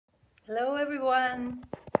Hello everyone,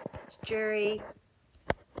 it's Jerry.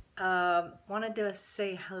 Wanted to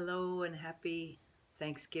say hello and happy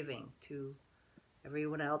Thanksgiving to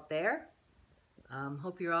everyone out there.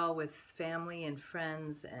 Hope you're all with family and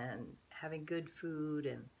friends and having good food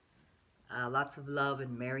and lots of love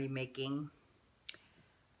and merrymaking.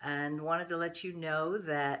 And wanted to let you know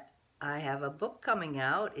that I have a book coming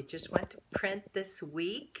out. It just went to print this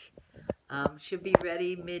week. Should be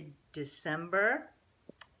ready mid-December.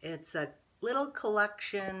 It's a little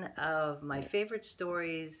collection of my favorite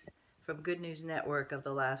stories from Good News Network of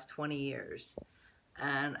the last 20 years.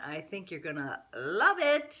 And I think you're gonna love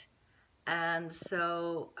it. And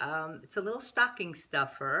so it's a little stocking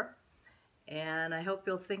stuffer. And I hope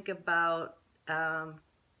you'll think about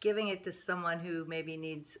giving it to someone who maybe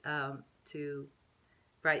needs to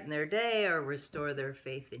brighten their day or restore their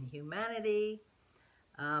faith in humanity.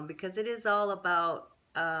 Because it is all about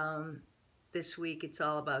this week, it's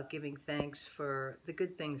all about giving thanks for the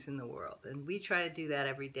good things in the world. And we try to do that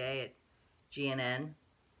every day at GNN.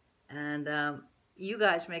 And you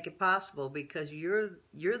guys make it possible because you're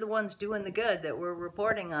the ones doing the good that we're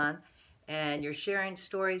reporting on. And you're sharing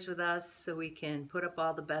stories with us so we can put up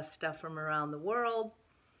all the best stuff from around the world.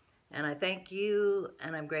 And I thank you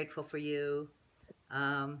and I'm grateful for you.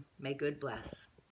 May good bless.